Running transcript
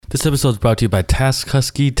This episode is brought to you by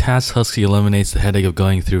TaskHusky. TaskHusky eliminates the headache of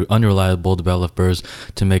going through unreliable developers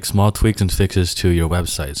to make small tweaks and fixes to your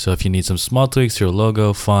website. So if you need some small tweaks to your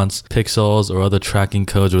logo, fonts, pixels, or other tracking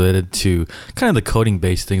codes related to kind of the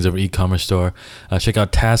coding-based things of your e-commerce store, check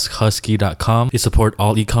out TaskHusky.com. They support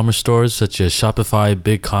all e-commerce stores such as Shopify,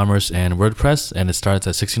 BigCommerce, and WordPress, and it starts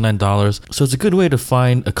at $69. So it's a good way to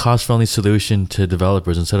find a cost-friendly solution to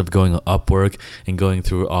developers instead of going on Upwork and going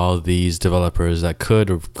through all these developers that could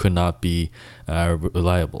or could not be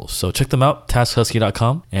reliable. So check them out,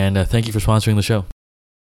 TaskHusky.com, and thank you for sponsoring the show. All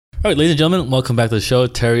right, ladies and gentlemen, welcome back to the show.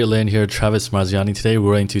 Terry Lin here, Travis Marziani. Today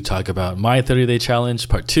we're going to talk about my 30-day challenge,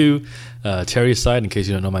 part 2. Terry's side, in case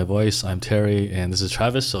you don't know my voice, I'm Terry, and this is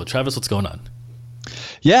Travis. So Travis, what's going on?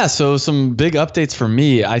 Yeah, so some big updates for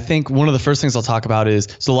me. I think one of the first things I'll talk about is,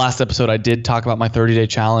 so last episode I did talk about my 30-day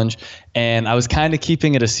challenge, and I was kind of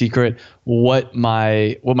keeping it a secret what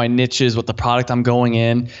my niche is, what the product I'm going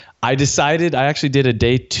in. I actually did a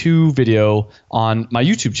day 2 video on my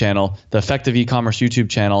YouTube channel, the Effective E-commerce YouTube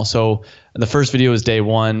channel. So the first video was day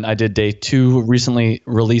 1. I did day 2, recently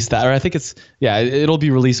released that, or I think it'll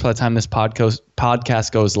be released by the time this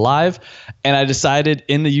podcast goes live. And I decided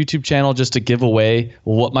in the YouTube channel just to give away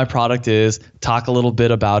what my product is, talk a little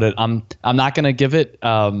bit about it. I'm not going to give it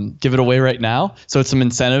away right now. So it's some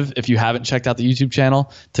incentive if you haven't checked out the YouTube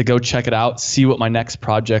channel to go check it out, see what my next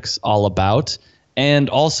project's all about. And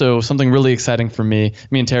also something really exciting for me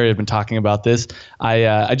and Terry have been talking about this.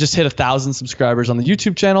 I just hit 1,000 subscribers on the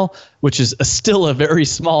YouTube channel, which is still a very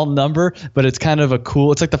small number, but it's kind of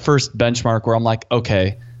it's like the first benchmark where I'm like,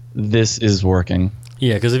 okay, this is working.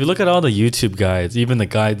 Yeah, because if you look at all the YouTube guides, even the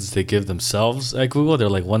guides they give themselves at Google, they're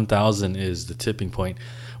like 1,000 is the tipping point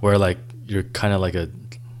where like you're kind of like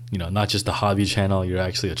not just a hobby channel, you're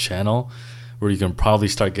actually a channel where you can probably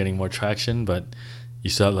start getting more traction, but you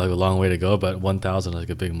still have like a long way to go, but 1,000 is like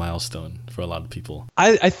a big milestone for a lot of people.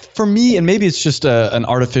 For me, and maybe it's just an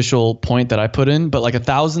artificial point that I put in, but like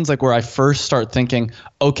 1,000's like where I first start thinking,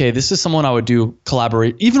 okay, this is someone I would do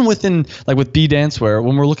collaborate, even within like with BDanceWare,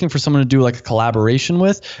 when we're looking for someone to do like a collaboration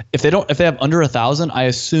with, if they have under 1,000, I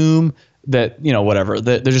assume that, whatever,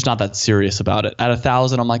 they're just not that serious about it. At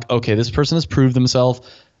 1,000, I'm like, okay, this person has proved themselves.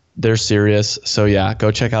 They're serious. So yeah,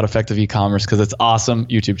 go check out Effective E-commerce because it's awesome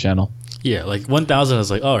YouTube channel. Yeah, like 1,000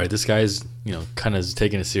 is like, all right, this guy's, kind of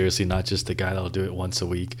taking it seriously, not just the guy that'll do it once a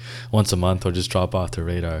week, once a month, or just drop off the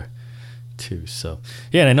radar too. So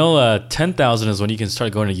yeah, and I know 10,000 is when you can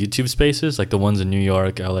start going to YouTube spaces, like the ones in New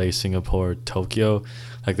York, LA, Singapore, Tokyo.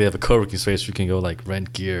 Like they have a co-working space where you can go like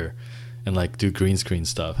rent gear and like do green screen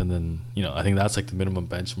stuff. And then, I think that's like the minimum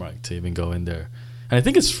benchmark to even go in there. And I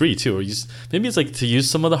think it's free too, or maybe it's like to use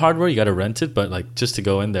some of the hardware, you got to rent it, but like just to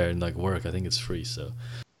go in there and like work, I think it's free. So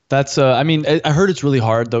that's, I heard it's really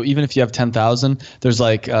hard though. Even if you have 10,000, there's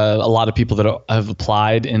like a lot of people that have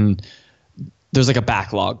applied and there's like a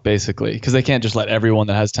backlog basically, because they can't just let everyone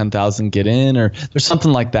that has 10,000 get in, or there's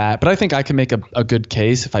something like that. But I think I can make a good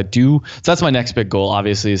case if I do. So that's my next big goal,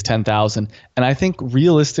 obviously, is 10,000. And I think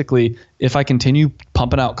realistically, if I continue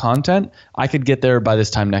pumping out content, I could get there by this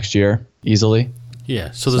time next year easily.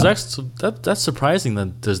 Yeah. So that's surprising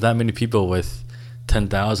that there's that many people with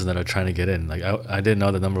 10,000 that are trying to get in. Like I didn't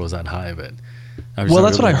know the number was that high, but that's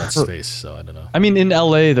what I heard. Space, so I don't know. I mean, in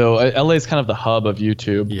LA though, LA is kind of the hub of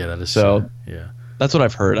YouTube. Yeah, that is so. True. Yeah, that's what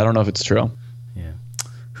I've heard. I don't know if it's true. Yeah,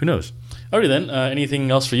 who knows? Alrighty then. Anything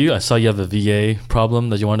else for you? I saw you have a VA problem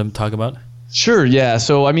that you wanted to talk about. Sure. Yeah.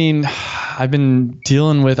 So I've been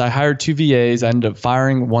dealing with. I hired 2 VAs. I ended up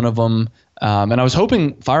firing one of them, and I was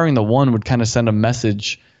hoping firing the one would kind of send a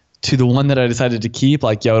message to the one that I decided to keep,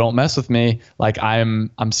 like, yo, don't mess with me. Like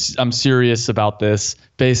I'm serious about this.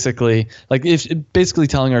 Basically, like basically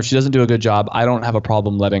telling her if she doesn't do a good job, I don't have a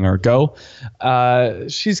problem letting her go.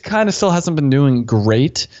 She's kind of still hasn't been doing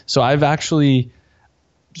great. So the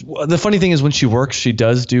funny thing is when she works, she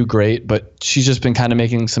does do great, but she's just been kind of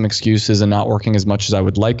making some excuses and not working as much as I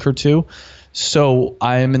would like her to. So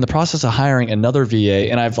I am in the process of hiring another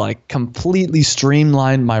VA, and I've like completely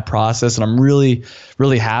streamlined my process, and I'm really,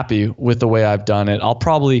 really happy with the way I've done it.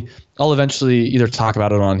 I'll eventually either talk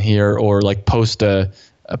about it on here or like post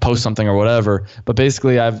something or whatever. But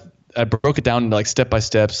basically I broke it down into like step by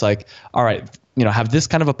steps, like, all right, have this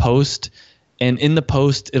kind of a post. And in the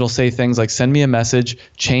post, it'll say things like, send me a message,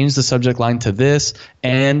 change the subject line to this,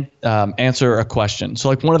 and answer a question. So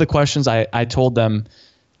like one of the questions I told them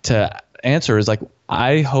to answer is like,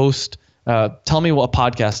 I host, tell me what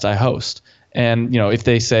podcast I host. And, if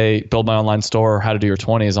they say build my online store or how to do your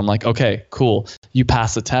 20s, I'm like, okay, cool. You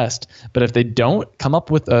pass the test. But if they don't come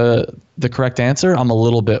up with the correct answer, I'm a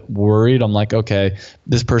little bit worried. I'm like, okay,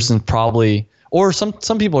 this person's probably, Or some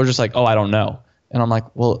people are just like, oh, I don't know. And I'm like,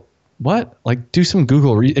 well, what? Like, do some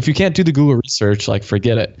Google. If you can't do the Google research, like,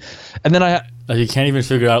 forget it. And then You can't even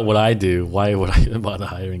figure out what I do. Why would I bother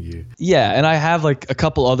hiring you? yeah, and I have like a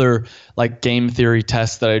couple other like game theory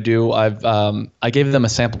tests that I do. I gave them a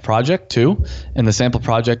sample project too, and the sample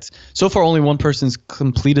project so far only one person's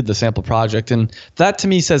completed the sample project, and that to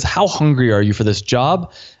me says how hungry are you for this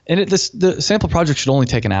job? And the sample project should only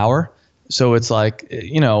take an hour, so it's like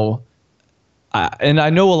and I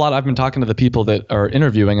know a lot. I've been talking to the people that are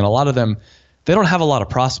interviewing, and a lot of them, they don't have a lot of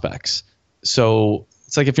prospects. So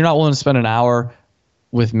it's like if you're not willing to spend an hour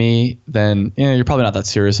with me, then you're probably not that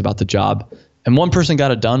serious about the job. And one person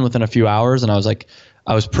got it done within a few hours, and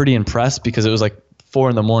I was pretty impressed because it was like 4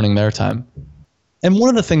 a.m. their time. And one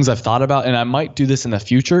of the things I've thought about, and I might do this in the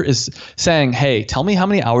future, is saying, hey, tell me how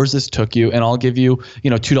many hours this took you, and I'll give you,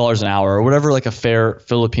 $2 an hour or whatever like a fair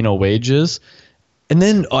Filipino wage is. And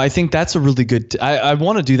then I think that's a really good, I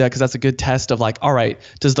want to do that because that's a good test of like, all right,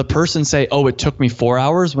 does the person say, oh, it took me 4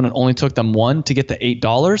 hours when it only took them 1 to get the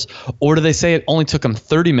 $8? Or do they say it only took them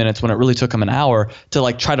 30 minutes when it really took them an hour to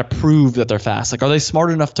like try to prove that they're fast? Like, are they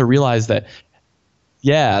smart enough to realize that?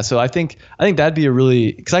 Yeah. So I think that'd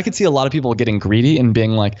be because I could see a lot of people getting greedy and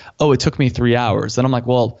being like, oh, it took me 3 hours. Then I'm like,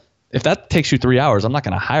 well, if that takes you 3 hours, I'm not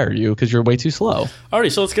going to hire you because you're way too slow. Alrighty,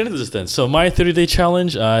 so let's get into this then. So my 30-day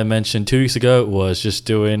challenge I mentioned 2 weeks ago was just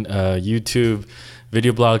doing a YouTube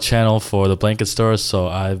video blog channel for the blanket store. So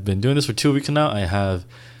I've been doing this for 2 weeks now. I have,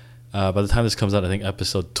 by the time this comes out, I think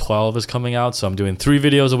episode 12 is coming out. So I'm doing 3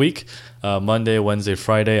 videos a week, Monday, Wednesday,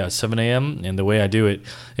 Friday at 7 a.m. And the way I do it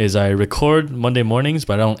is I record Monday mornings,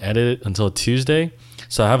 but I don't edit it until Tuesday.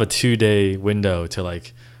 So I have a 2-day window to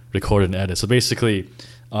like record and edit. So basically,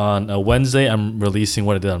 on a Wednesday, I'm releasing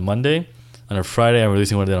what I did on Monday. On a Friday, I'm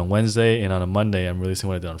releasing what I did on Wednesday. And on a Monday, I'm releasing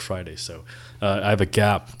what I did on Friday. So I have a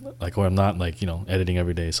gap, like where I'm not like, editing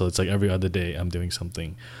every day. So it's like every other day I'm doing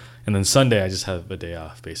something. And then Sunday, I just have a day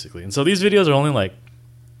off, basically. And so these videos are only like,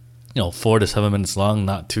 4 to 7 minutes long,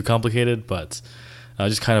 not too complicated, but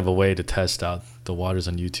just kind of a way to test out the waters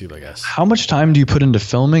on YouTube, I guess. How much time do you put into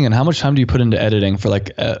filming and how much time do you put into editing for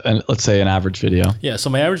like, let's say an average video? Yeah, so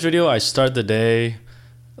my average video, I start the day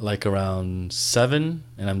like around 7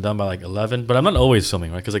 and I'm done by like 11, but I'm not always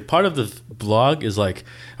filming, right? Because like part of the blog is like,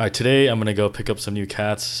 all right, today I'm gonna go pick up some new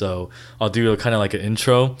cats, so I'll do kind of like an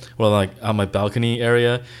intro where like on my balcony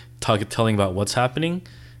area telling about what's happening,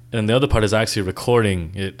 and the other part is actually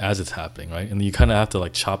recording it as it's happening, right? And you kind of have to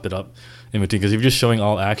like chop it up in between, because if you're just showing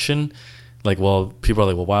all action, like, well, people are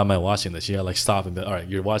like, well, why am I watching this? You gotta like stop and be, all right,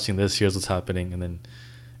 you're watching this, here's what's happening, and then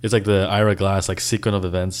it's like the Ira Glass like sequence of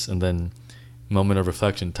events and then moment of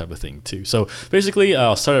reflection type of thing too. So basically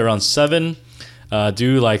I'll start at around 7,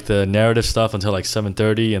 do like the narrative stuff until like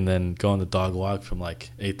 7:30, and then go on the dog walk from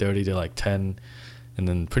like 8:30 to like 10, and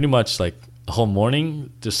then pretty much like a whole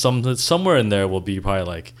morning. There's somewhere in there will be probably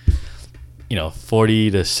like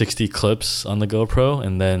 40 to 60 clips on the GoPro,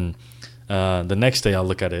 and then the next day I'll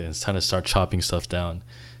look at it and kind of start chopping stuff down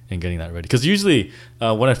and getting that ready. Because usually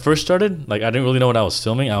when I first started, like I didn't really know what I was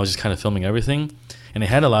filming. I was just kind of filming everything. And it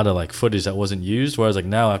had a lot of like footage that wasn't used. Whereas like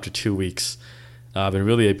now after 2 weeks, I've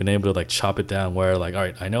been able to like chop it down where like, all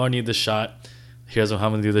right, I know I need this shot. Here's how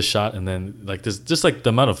I'm gonna do this shot. And then like this, just like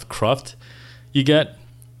the amount of cruft you get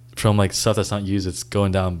from like stuff that's not used, it's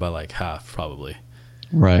going down by like half probably.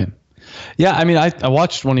 Right. Yeah. I mean, I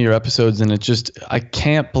watched one of your episodes and I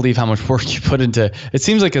can't believe how much work you put into it. It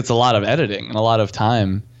seems like it's a lot of editing and a lot of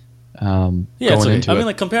time. Yeah, it's okay. I mean,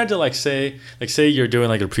 like compared to like say you're doing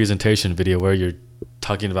like a presentation video where you're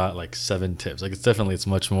talking about like 7 tips, like it's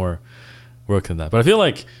much more work than that. But I feel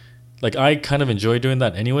like I kind of enjoy doing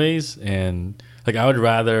that anyways, and like I would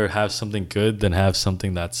rather have something good than have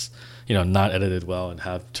something that's not edited well and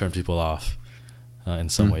have turned people off in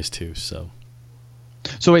some ways too. So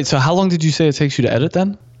wait, so how long did you say it takes you to edit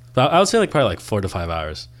then? I would say like probably like 4 to 5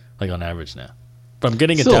 hours, like on average now. But I'm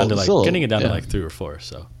getting it down to like 3 or 4.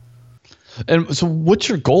 So. And so what's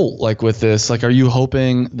your goal like with this? Like, are you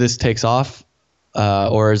hoping this takes off,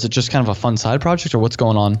 or is it just kind of a fun side project, or what's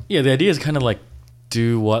going on? Yeah, the idea is kind of like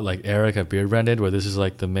do what like Eric at Beard Brand did, where this is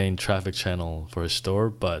like the main traffic channel for his store.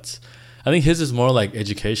 But I think his is more like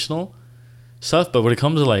educational stuff. But when it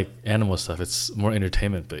comes to like animal stuff, it's more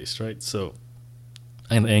entertainment based, right? So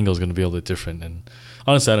and the angle is going to be a little bit different. And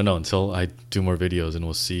honestly, I don't know until I do more videos and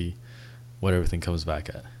we'll see what everything comes back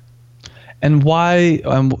at. And why?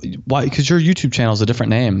 Because your YouTube channel is a different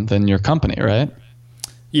name than your company, right?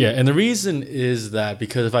 Yeah, and the reason is that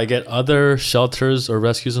because if I get other shelters or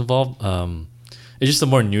rescues involved, it's just a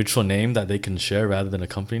more neutral name that they can share rather than a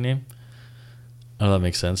company name. Oh, that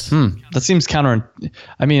makes sense. That seems counter.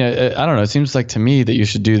 I mean, I don't know. It seems like to me that you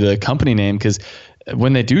should do the company name, because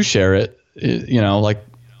when they do share it, like.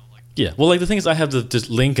 Yeah. Well, like the thing is, I have this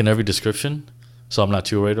link in every description, so I'm not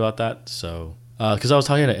too worried about that. So, because I was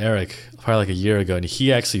talking to Eric probably like a year ago, and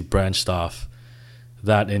he actually branched off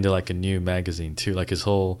that into like a new magazine too. Like his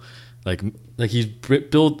whole, like he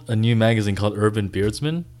built a new magazine called Urban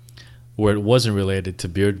Beardsman, where it wasn't related to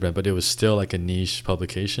Beardbrand, but it was still like a niche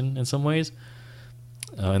publication in some ways.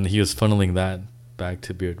 And he was funneling that back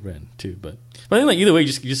to Beardbrand too. But I think like either way, you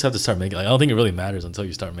just have to start making it. Like, I don't think it really matters until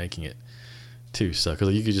you start making it too. So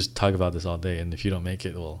because you could just talk about this all day, and if you don't make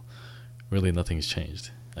it, well, really nothing's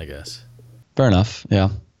changed, I guess. Fair enough. Yeah.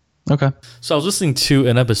 Okay. So I was listening to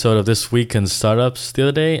an episode of This Week in Startups the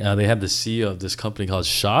other day. They had the CEO of this company called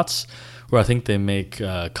Shots, where I think they make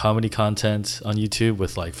comedy content on YouTube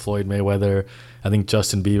with like Floyd Mayweather. I think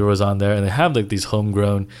Justin Bieber was on there, and they have like these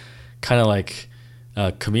homegrown kind of like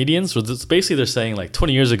comedians. So basically they're saying like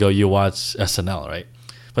 20 years ago you watched SNL, right?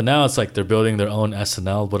 But now it's like they're building their own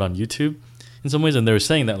SNL but on YouTube in some ways. And they were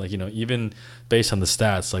saying that like, even based on the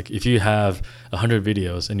stats, like if you have 100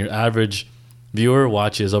 videos and your average viewer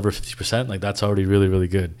watches over 50%, like that's already really, really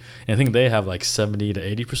good. And I think they have like 70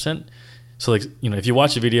 to 80%. So like, if you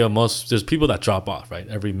watch a video, there's people that drop off, right?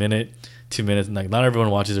 Every minute, 2 minutes, and like not everyone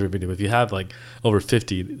watches every video. But if you have like over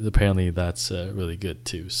 50, apparently that's really good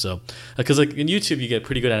too. So, because like in YouTube, you get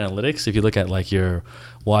pretty good analytics if you look at like your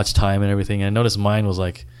watch time and everything. And I noticed mine was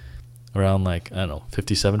like around like, I don't know,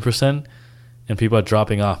 57%. And people are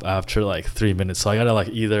dropping off after like 3 minutes. So I gotta like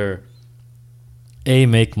either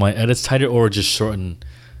make my edits tighter or just shorten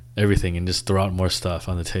everything and just throw out more stuff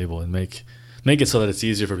on the table and make it so that it's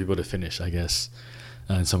easier for people to finish, I guess,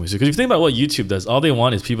 in some ways. Because if you think about what YouTube does, all they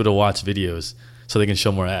want is people to watch videos so they can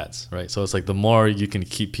show more ads, right? So it's like the more you can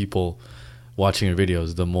keep people watching your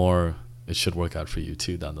videos, the more it should work out for you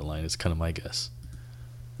too down the line. It's kind of my guess.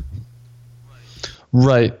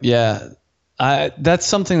 Right. Yeah. That's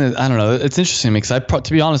something that, I don't know. It's interesting to me because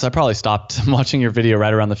to be honest, I probably stopped watching your video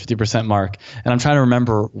right around the 50% mark, and I'm trying to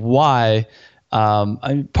remember why.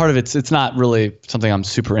 Part of it's not really something I'm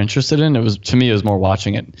super interested in. To me, it was more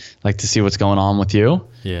watching it, like to see what's going on with you.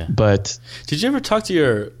 Yeah. But did you ever talk to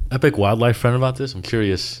your Epic Wildlife friend about this? I'm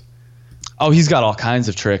curious. Oh, he's got all kinds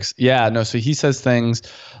of tricks. Yeah, no. So he says things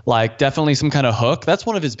like definitely some kind of hook. That's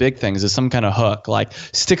one of his big things, is some kind of hook. Like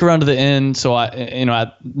stick around to the end. So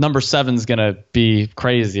at number 7's gonna be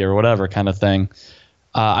crazy or whatever kind of thing.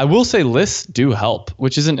 I will say lists do help,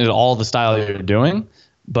 which isn't at all the style you're doing.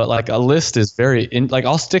 But like a list is like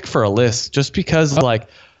I'll stick for a list just because like,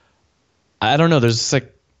 I don't know, there's this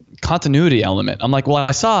like continuity element. I'm like, well,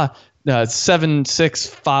 I saw 7, 6,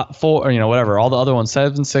 5, 4, or whatever, all the other ones,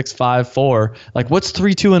 7, 6, 5, 4. Like what's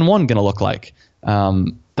 3, 2, and 1 gonna look like?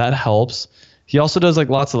 That helps. He also does like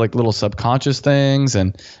lots of like little subconscious things,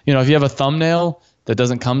 and if you have a thumbnail that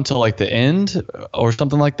doesn't come till like the end or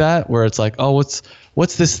something like that, where it's like, oh,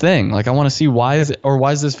 what's this thing? Like I want to see why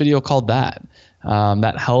is this video called that?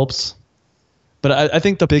 That helps. But I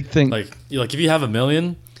think the big thing, like if you have 1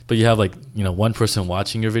 million, but you have like one person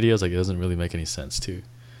watching your videos, like it doesn't really make any sense too.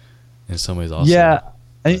 In some ways, also. Yeah,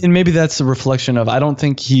 and maybe that's a reflection of, I don't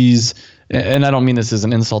think he's, and I don't mean this as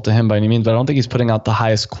an insult to him by any means, but I don't think he's putting out the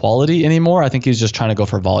highest quality anymore. I think he's just trying to go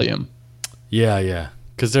for volume. Yeah.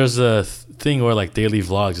 Because there's a thing where like daily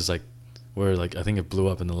vlogs is like, where like I think it blew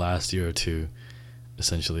up in the last year or two,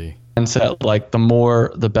 essentially. And so like the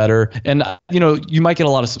more the better. And you might get a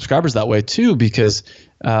lot of subscribers that way too, because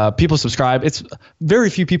people subscribe. It's very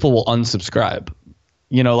few people will unsubscribe.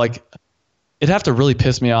 Like it'd have to really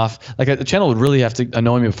piss me off. Like the channel would really have to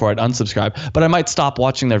annoy me before I'd unsubscribe. But I might stop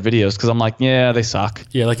watching their videos because I'm like, yeah, they suck.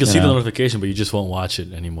 Yeah, like you'll see the notification, but you just won't watch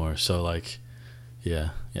it anymore. So like, yeah.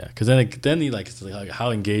 Because then you it's like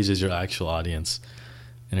how engaged is your actual audience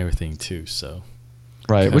and everything too. So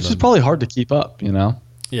right, which is probably hard to keep up.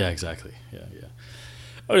 Yeah, exactly. Yeah.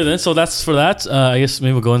 Okay, then. So that's for that. I guess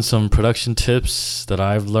maybe we'll go in some production tips that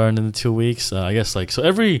I've learned in the 2 weeks. I guess so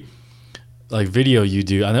every like video you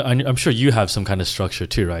do, I'm sure you have some kind of structure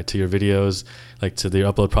too, right? To your videos, like to the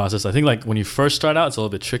upload process. I think like when you first start out, it's a little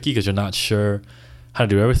bit tricky because you're not sure how to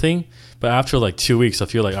do everything. But after like 2 weeks, I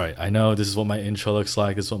feel like, all right, I know this is what my intro looks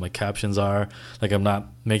like. This is what my captions are. Like I'm not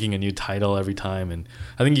making a new title every time. And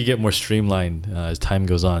I think you get more streamlined as time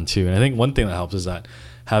goes on too. And I think one thing that helps is that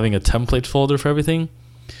having a template folder for everything.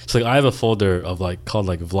 So like I have a folder of like called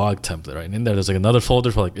like vlog template, right? And in there's like another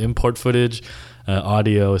folder for like import footage,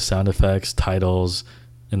 audio, sound effects, titles,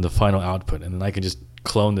 and the final output. And then I can just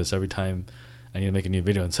clone this every time I need to make a new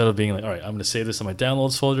video, instead of being like, all right, I'm going to save this on my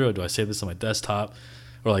downloads folder, or do I save this on my desktop,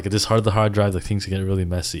 or like this hard drive, like things can get really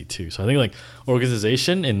messy too. So I think like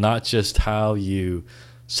organization and not just how you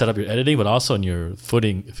set up your editing, but also in your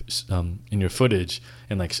in your footage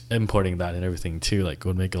and like importing that and everything too, like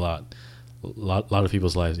would make a lot of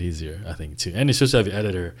people's lives easier, I think too. And especially if you have an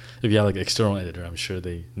editor, if you have like an external editor, I'm sure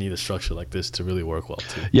they need a structure like this to really work well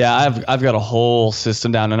too. Yeah, I've got a whole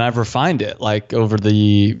system down, and I've refined it like over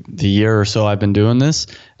the year or so I've been doing this.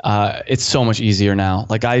 It's so much easier now.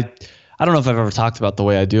 Like I don't know if I've ever talked about the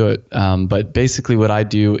way I do it, but basically what I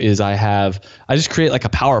do is I just create like a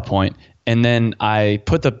PowerPoint, and then I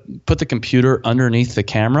put the computer underneath the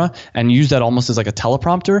camera and use that almost as like a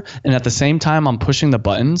teleprompter. And at the same time I'm pushing the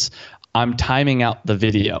buttons, I'm timing out the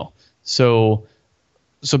video. So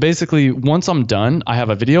basically once I'm done, I have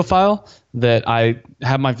a video file that I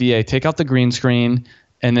have my VA take out the green screen,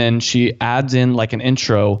 and then she adds in like an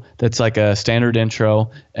intro that's like a standard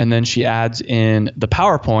intro, and then she adds in the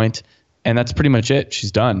PowerPoint, and that's pretty much it.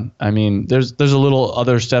 She's done. I mean, there's a little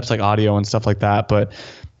other steps like audio and stuff like that, but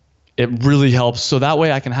it really helps. So that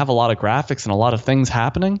way I can have a lot of graphics and a lot of things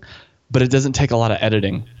happening, but it doesn't take a lot of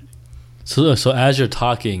editing. So as you're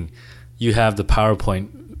talking, you have the PowerPoint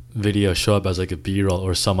video show up as like a B-roll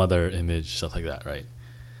or some other image, stuff like that, right?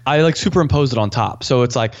 I like superimpose it on top. So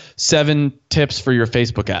it's like 7 tips for your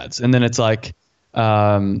Facebook ads. And then it's like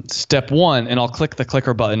step 1, and I'll click the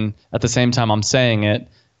clicker button at the same time I'm saying it.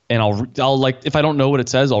 And I'll like, if I don't know what it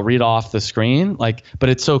says, I'll read off the screen, like, but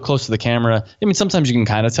it's so close to the camera. I mean, sometimes you can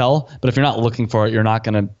kind of tell, but if you're not looking for it, you're not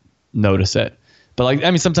going to notice it. But like,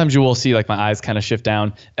 I mean, sometimes you will see like my eyes kind of shift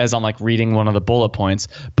down as I'm like reading one of the bullet points,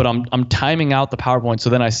 but I'm timing out the PowerPoint. So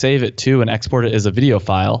then I save it too and export it as a video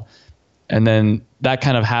file. And then that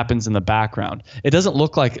kind of happens in the background. It doesn't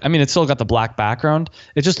look like, I mean, it's still got the black background.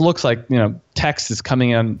 It just looks like, text is coming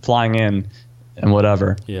in, flying in, and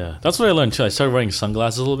whatever. Yeah, that's what I learned too. I started wearing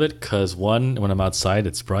sunglasses a little bit because 1, when I'm outside,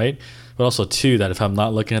 it's bright, but also 2, that if I'm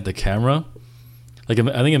not looking at the camera, like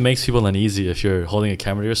I think it makes people uneasy if you're holding a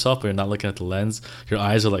camera to yourself, but you're not looking at the lens. Your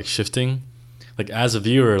eyes are like shifting. Like as a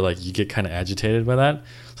viewer, like you get kind of agitated by that.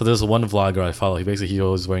 So there's one vlogger I follow. He's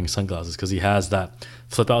always wearing sunglasses because he has that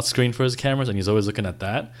flip out screen for his cameras, and he's always looking at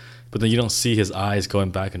that. But then you don't see his eyes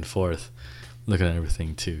going back and forth, looking at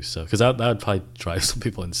everything too. So because that would probably drive some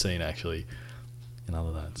people insane actually. And all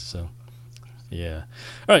of that. So yeah.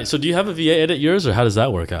 All right, so do you have a VA edit yours, or how does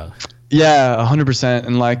that work out? Yeah, 100%.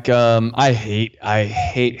 And like I hate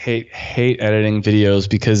editing videos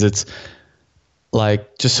because it's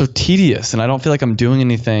like just so tedious, and I don't feel like I'm getting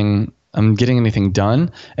anything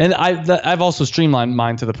done. And I've also streamlined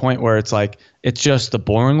mine to the point where it's like it's just the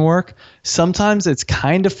boring work. Sometimes it's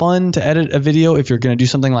kind of fun to edit a video if you're going to do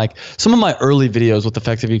something. Like some of my early videos with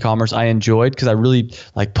Effective E-commerce I enjoyed because I really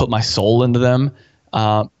like put my soul into them.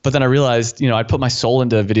 But then I realized, I'd put my soul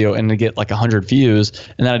into a video and it'd get like 100 views,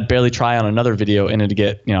 and then I'd barely try on another video and it'd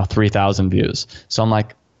get, 3,000 views. So I'm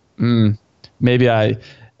like, maybe I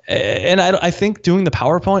think doing the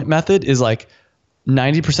PowerPoint method is like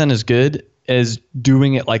 90% as good as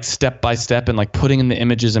doing it like step by step and like putting in the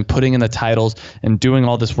images and putting in the titles and doing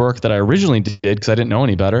all this work that I originally did because I didn't know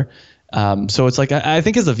any better. So it's like, I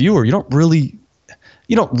think as a viewer, you don't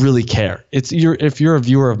really care. If you're a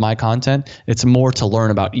viewer of my content, it's more to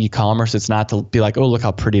learn about e-commerce. It's not to be like, oh, look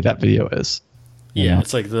how pretty that video is. Yeah,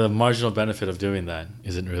 It's like the marginal benefit of doing that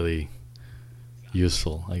isn't really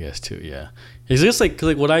useful, I guess, too. Yeah, it's just like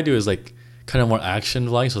what I do is like kind of more action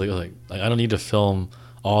vlogging. So like I don't need to film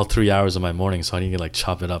all 3 hours of my morning, so I need to like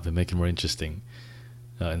chop it up and make it more interesting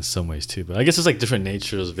in some ways too. But I guess it's like different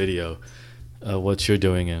natures of video. What you're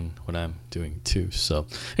doing and what I'm doing too. So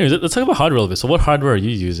anyways, let's talk about hardware a little bit. So what hardware are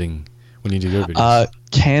you using when you do your videos?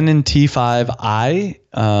 Canon T5i.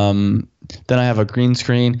 Then I have a green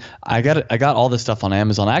screen. I got all this stuff on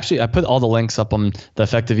Amazon. Actually, I put all the links up on the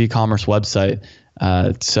Effective E-commerce website.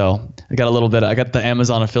 So I got I got the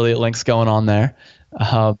Amazon affiliate links going on there.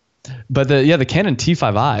 But the Canon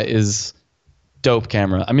T5i is dope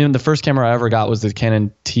camera. I mean, the first camera I ever got was the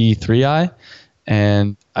Canon T3i.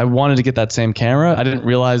 And I wanted to get that same camera. I didn't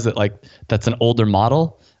realize that like that's an older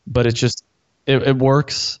model, but it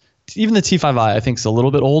works. Even the T5i I think is a little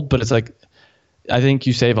bit old, but it's like I think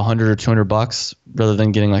you save $100 or $200 rather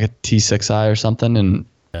than getting like a T6i or something, and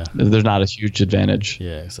there's not a huge advantage.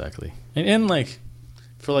 Yeah, exactly. And like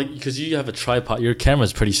for like because you have a tripod, your camera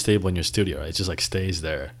is pretty stable in your studio, right? It just like stays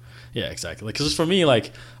there. Yeah, exactly. Like because for me,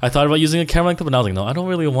 like I thought about using a camera like that, but I was like, no, I don't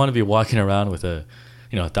really want to be walking around with a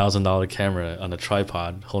 $1,000 camera on a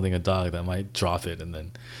tripod holding a dog that might drop it, and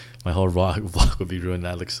then my whole vlog would be ruined.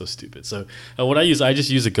 That looks so stupid. So what I just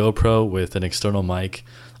use a GoPro with an external mic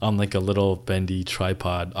on like a little bendy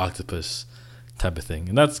tripod octopus type of thing.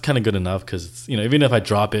 And that's kind of good enough because, even if I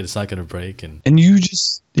drop it, it's not going to break. And you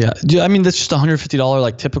just, I mean, that's just $150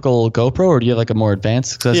 like typical GoPro, or do you have like a more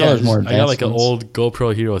advanced? Because I saw there's more advanced. I got like ones. an old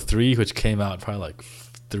GoPro Hero 3, which came out probably like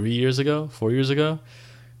 4 years ago.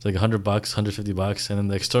 It's like $100, $150. And then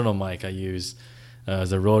the external mic I use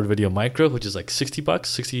is a Rode Video Micro, which is like $60,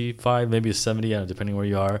 65, maybe 70, depending where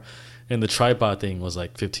you are. And the tripod thing was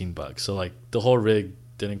like $15. So like the whole rig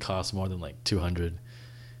didn't cost more than like $200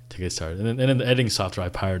 to get started. And then the editing software I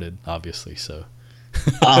pirated, obviously. So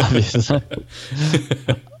obviously.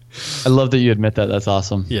 I love that you admit that. That's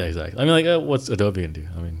awesome. Yeah, exactly. I mean, like, what's Adobe gonna do?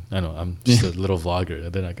 I mean, I know I'm just a little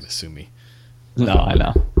vlogger. They're not gonna sue me. No, I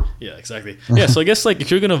know. Yeah, exactly. Yeah, so I guess like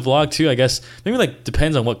if you're gonna vlog too, I guess maybe like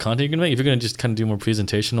depends on what content you're gonna make. If you're gonna just kind of do more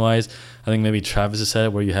presentation wise, I think maybe Travis'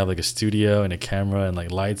 setup where you have like a studio and a camera and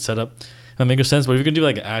like light setup, that makes sense. But if you're gonna do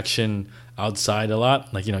like action outside a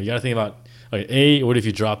lot, like you gotta think about like A, what if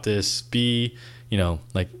you drop this? B,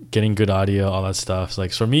 like getting good audio, all that stuff. So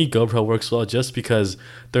like for me, GoPro works well just because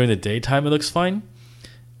during the daytime it looks fine.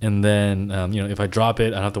 And then, if I drop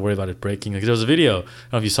it, I don't have to worry about it breaking. Like there was a video, I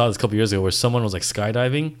don't know if you saw this a couple years ago, where someone was like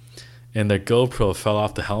skydiving, and their GoPro fell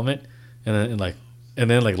off the helmet, and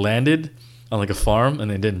then landed on like a farm,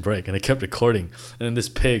 and it didn't break, and they kept recording. And then this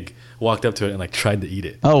pig walked up to it and like tried to eat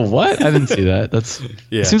it. Oh, what? I didn't see that. That's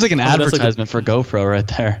It seems like an advertisement for GoPro right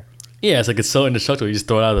there. Yeah, it's so indestructible. You just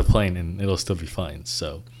throw it out of the plane, and it'll still be fine.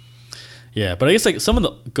 So. Yeah, but I guess like some of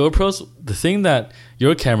the GoPros, the thing that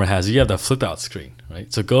your camera has, you have that flip out screen, right?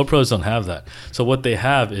 So GoPros don't have that. So what they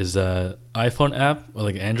have is a iPhone app or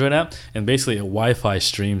like an Android app, and basically it Wi-Fi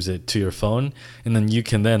streams it to your phone, and then you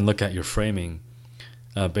can then look at your framing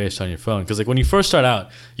based on your phone. Because like when you first start out,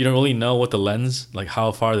 you don't really know what the lens, like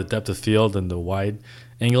how far the depth of field and the wide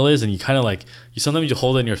angle is, and you kind of like sometimes you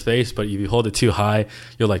hold it in your face, but if you hold it too high,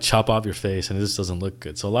 you'll like chop off your face, and it just doesn't look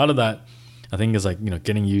good. So a lot of that, I think, is like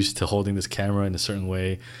getting used to holding this camera in a certain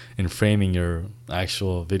way and framing your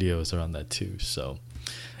actual videos around that too. So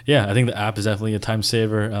yeah, I think the app is definitely a time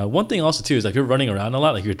saver. One thing also too is like you're running around a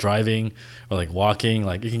lot, like you're driving or like walking,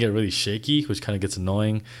 like it can get really shaky, which kind of gets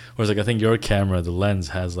annoying. Whereas like I think your camera, the lens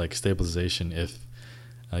has like stabilization if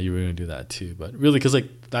you were going to do that too. But really, because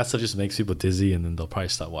like that stuff just makes people dizzy, and then they'll probably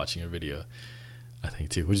stop watching your video, I think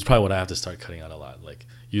too, which is probably what I have to start cutting out a lot. Like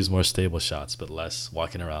use more stable shots, but less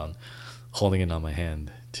walking around holding it on my hand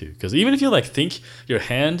too. Because even if you like think your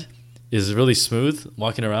hand is really smooth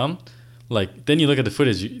walking around, like then you look at the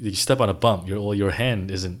footage, you step on a bump, your hand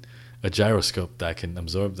isn't a gyroscope that can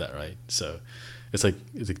absorb that, right? So it's like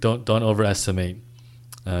don't overestimate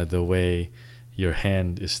the way your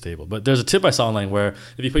hand is stable. But there's a tip I saw online where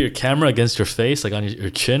if you put your camera against your face, like on your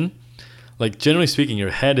chin, like generally speaking,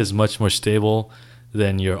 your head is much more stable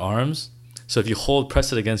than your arms. So if you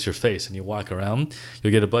press it against your face and you walk around,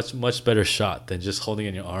 you'll get a much better shot than just holding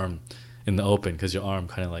in your arm in the open, because your arm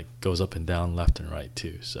kind of like goes up and down, left and right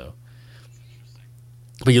too. So,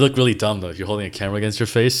 but you look really dumb though if you're holding a camera against your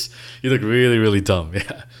face. You look really, really dumb.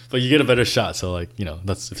 Yeah, but you get a better shot. So like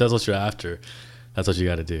if that's what you're after, that's what you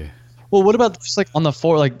got to do. Well, what about just like on the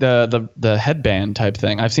like the headband type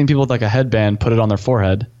thing? I've seen people with like a headband put it on their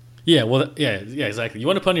forehead. Yeah, well, yeah, exactly. You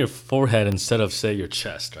want to put on your forehead instead of, say, your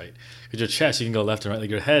chest, right? Because your chest, you can go left and right.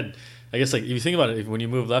 Like your head, I guess, like if you think about it, when you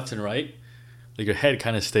move left and right, like your head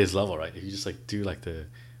kind of stays level, right? If you just like do like the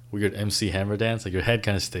weird MC Hammer dance, like your head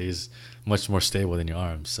kind of stays much more stable than your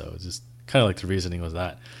arms. So it's just kind of like the reasoning was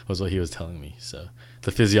what he was telling me. So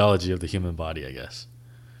the physiology of the human body, I guess.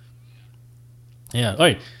 Yeah. All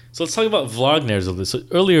right. So let's talk about vlog narratives a little bit.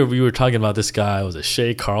 So earlier we were talking about this guy. Was it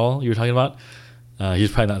Shay Carl you were talking about?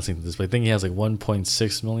 He's probably not listening to this, but I think he has like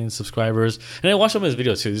 1.6 million subscribers. And I watched some of his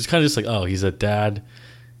videos too. It's kind of just like, oh, he's a dad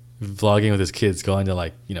vlogging with his kids, going to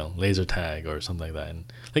like, laser tag or something like that.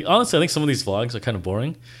 And like, honestly, I think some of these vlogs are kind of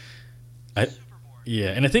boring. Yeah,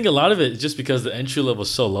 and I think a lot of it is just because the entry level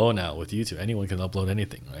is so low now with YouTube. Anyone can upload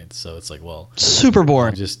anything, right? So it's like, well, super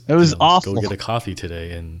boring. It was awful. Go get a coffee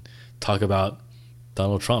today and talk about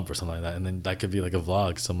Donald Trump or something like that. And then that could be like a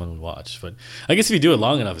vlog someone would watch. But I guess if you do it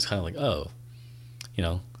long enough, it's kind of like, oh,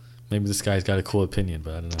 maybe this guy's got a cool opinion,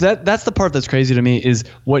 but I don't know. That's the part that's crazy to me is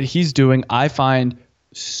what he's doing. I find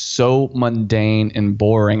so mundane and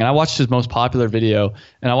boring. And I watched his most popular video,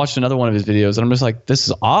 and I watched another one of his videos, and I'm just like, this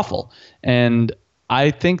is awful. And I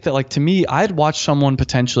think that, like, to me, I'd watch someone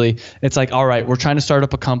potentially, it's like, all right, we're trying to start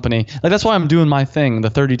up a company. Like, that's why I'm doing my thing, the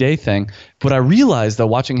 30-day thing. What I realized, though,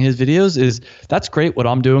 watching his videos is that's great what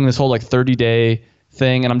I'm doing, this whole, like, 30-day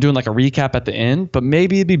thing and I'm doing like a recap at the end, but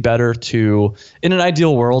maybe it'd be better to, in an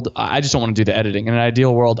ideal world, I just don't want to do the editing. In an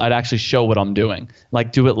ideal world, I'd actually show what I'm doing,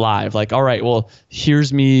 like do it live. Like, all right, well,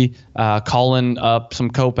 here's me calling up some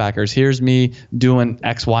co-packers. Here's me doing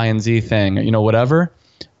X, Y, and Z thing, you know, whatever.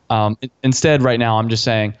 Instead, right now, I'm just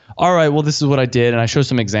saying, all right, well, this is what I did. And I show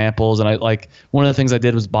some examples. And I like one of the things I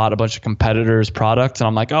did was bought a bunch of competitors' products. And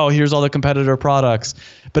I'm like, oh, here's all the competitor products.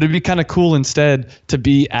 But it'd be kind of cool instead to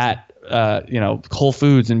be at, you know, Whole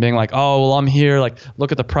Foods and being like, oh, well, I'm here. Like,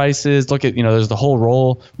 look at the prices. Look at, you know, there's the whole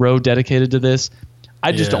row dedicated to this.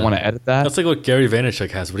 I just don't want to edit that. That's like what Gary Vaynerchuk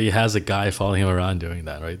has, but he has a guy following him around doing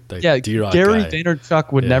that, right? Like D-Rock Gary guy.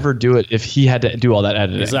 Vaynerchuk would never do it if he had to do all that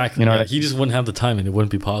editing. Exactly. You know, he just wouldn't have the time, and it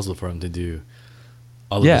wouldn't be possible for him to do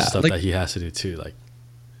all of the stuff that he has to do too. Like,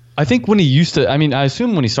 I think when he used to, I mean, I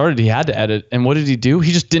assume when he started, he had to edit. And what did he do?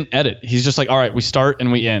 He just didn't edit. He's just like, all right, we start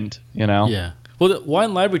and we end, you know? Yeah. Well, the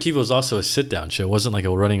Wine Library TV was also a sit-down show. It wasn't like a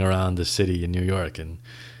running around the city in New York and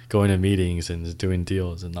going to meetings and doing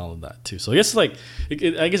deals and all of that too. So I guess like,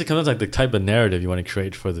 I guess it comes down to like the type of narrative you want to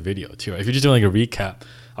create for the video too, right? If you're just doing like a recap,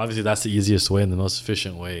 obviously that's the easiest way and the most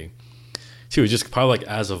efficient way too. It's just probably like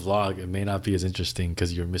as a vlog, it may not be as interesting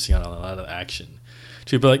because you're missing out on a lot of action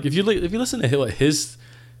too. But like if you listen to what his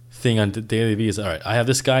thing on Daily V is, all right, I have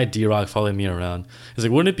this guy D-Rock following me around. It's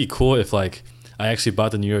like, wouldn't it be cool if like I actually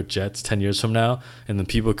bought the New York Jets 10 years from now and then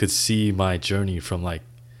people could see my journey from like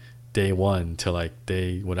day one to like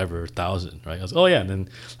day whatever 1,000, right? I was, oh yeah, and then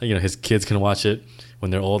you know his kids can watch it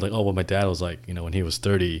when they're old, like, oh well, my dad was like, you know, when he was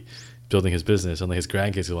 30 building his business, and like his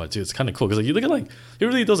grandkids can watch it. It's kind of cool because like you look at like you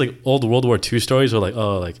really those like old World War II stories where like,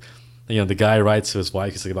 oh, like, you know, the guy writes to his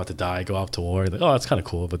wife, he's like about to die, go off to war, like, oh, that's kind of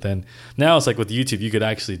cool. But then now it's like with YouTube, you could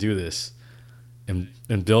actually do this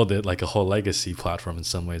and build it like a whole legacy platform in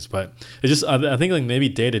some ways. But it's just I think like maybe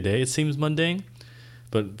day to day it seems mundane,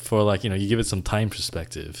 but for like, you know, you give it some time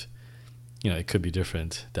perspective, you know, it could be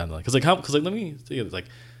different down the line. Because like let me think of this, like,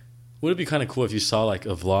 would it be kind of cool if you saw like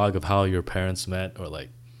a vlog of how your parents met, or like,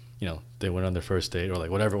 you know, they went on their first date, or like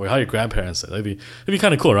whatever, or how your grandparents met? It'd be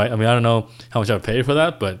kind of cool, right? I mean, I don't know how much I would pay for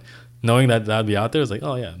that, but knowing that that'd be out there is like,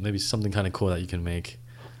 oh yeah, maybe something kind of cool that you can make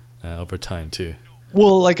over time too.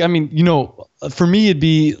 Well, like, I mean, you know, for me, it'd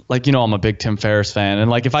be like, you know, I'm a big Tim Ferriss fan. And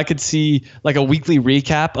like, if I could see like a weekly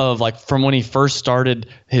recap of like from when he first started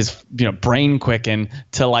his, you know, Brain Quicken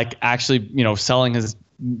to like actually, you know, selling his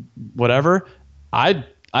whatever, I'd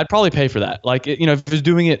probably pay for that. Like, you know, if he was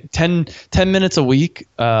doing it 10 minutes a week,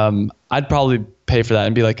 I'd probably pay for that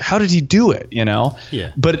and be like, how did he do it? You know?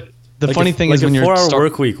 Yeah. But the like funny thing is when you're you're 4-hour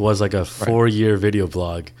work week was like a 4-year video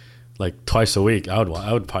blog, like twice a week, I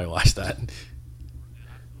would probably watch that.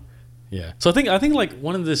 Yeah. So I think like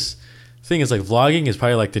one of this thing is like vlogging is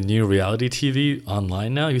probably like the new reality TV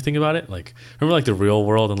online now. You think about it, like remember like The Real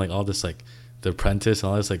World and like all this like The Apprentice and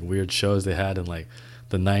all this like weird shows they had in like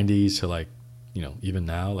the 90s to like, you know, even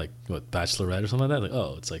now, like what, Bachelorette or something like that. Like,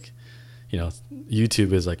 oh, it's like, you know,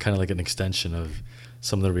 YouTube is like kind of like an extension of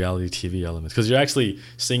some of the reality TV elements because you're actually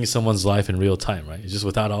seeing someone's life in real time, right? It's just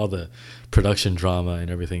without all the production drama and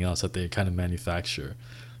everything else that they kind of manufacture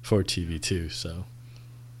for TV too. So.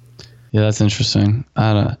 Yeah, that's interesting.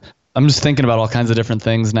 I'm just thinking about all kinds of different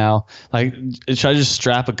things now. Like, should I just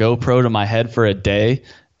strap a GoPro to my head for a day?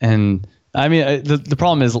 And I mean, the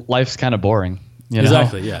problem is life's kind of boring. You know?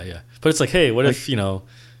 Exactly. Yeah. But it's like, hey, what if, you know,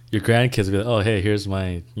 your grandkids be like, oh, hey, here's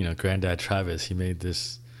my, you know, granddad Travis. He made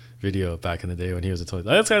this video back in the day when he was a toy.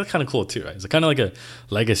 That's kind of cool too, right? It's kind of like a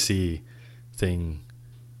legacy thing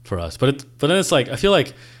for us. But then it's like, I feel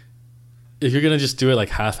like if you're gonna just do it like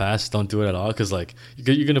half-assed, don't do it at all, because like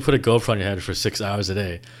you're gonna put a GoPro on your head for 6 hours a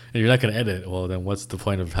day and you're not gonna edit. Well, then what's the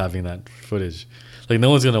point of having that footage? Like no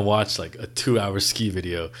one's gonna watch like a 2-hour ski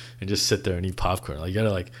video and just sit there and eat popcorn. Like you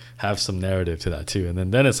gotta like have some narrative to that too.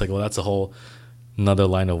 And then it's like, well, that's a whole another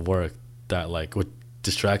line of work that like would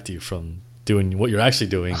distract you from doing what you're actually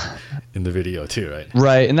doing in the video too, right?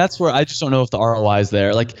 Right. And that's where I just don't know if the ROI is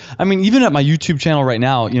there. Like, I mean, even at my YouTube channel right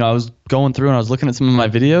now, you know, I was going through and I was looking at some of my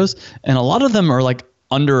videos and a lot of them are like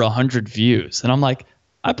under 100 views. And I'm like,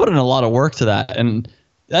 I put in a lot of work to that. And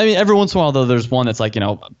I mean, every once in a while though, there's one that's like, you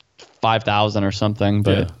know, 5,000 or something,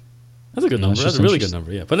 but yeah. That's a good number. That's a really good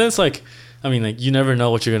number. Yeah. But then it's like, I mean, like you never know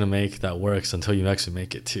what you're going to make that works until you actually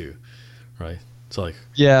make it too. Right. So like,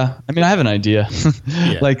 yeah, I mean, I have an idea.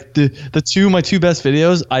 Yeah. Like my two best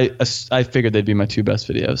videos, I figured they'd be my two best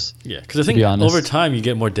videos. Yeah, because I think over time you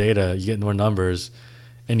get more data, you get more numbers,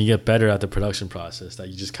 and you get better at the production process. That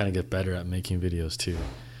you just kind of get better at making videos too,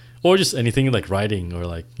 or just anything like writing or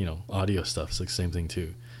like, you know, audio stuff. It's like the same thing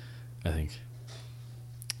too, I think.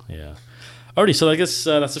 Yeah. Alrighty, so I guess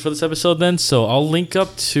that's it for this episode then. So I'll link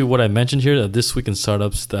up to what I mentioned here, This Week in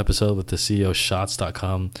Startups, the episode with the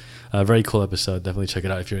CEOshots.com. Very cool episode. Definitely check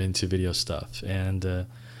it out if you're into video stuff. And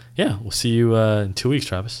yeah, we'll see you in 2 weeks,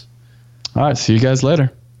 Travis. All right, see you guys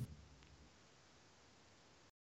later.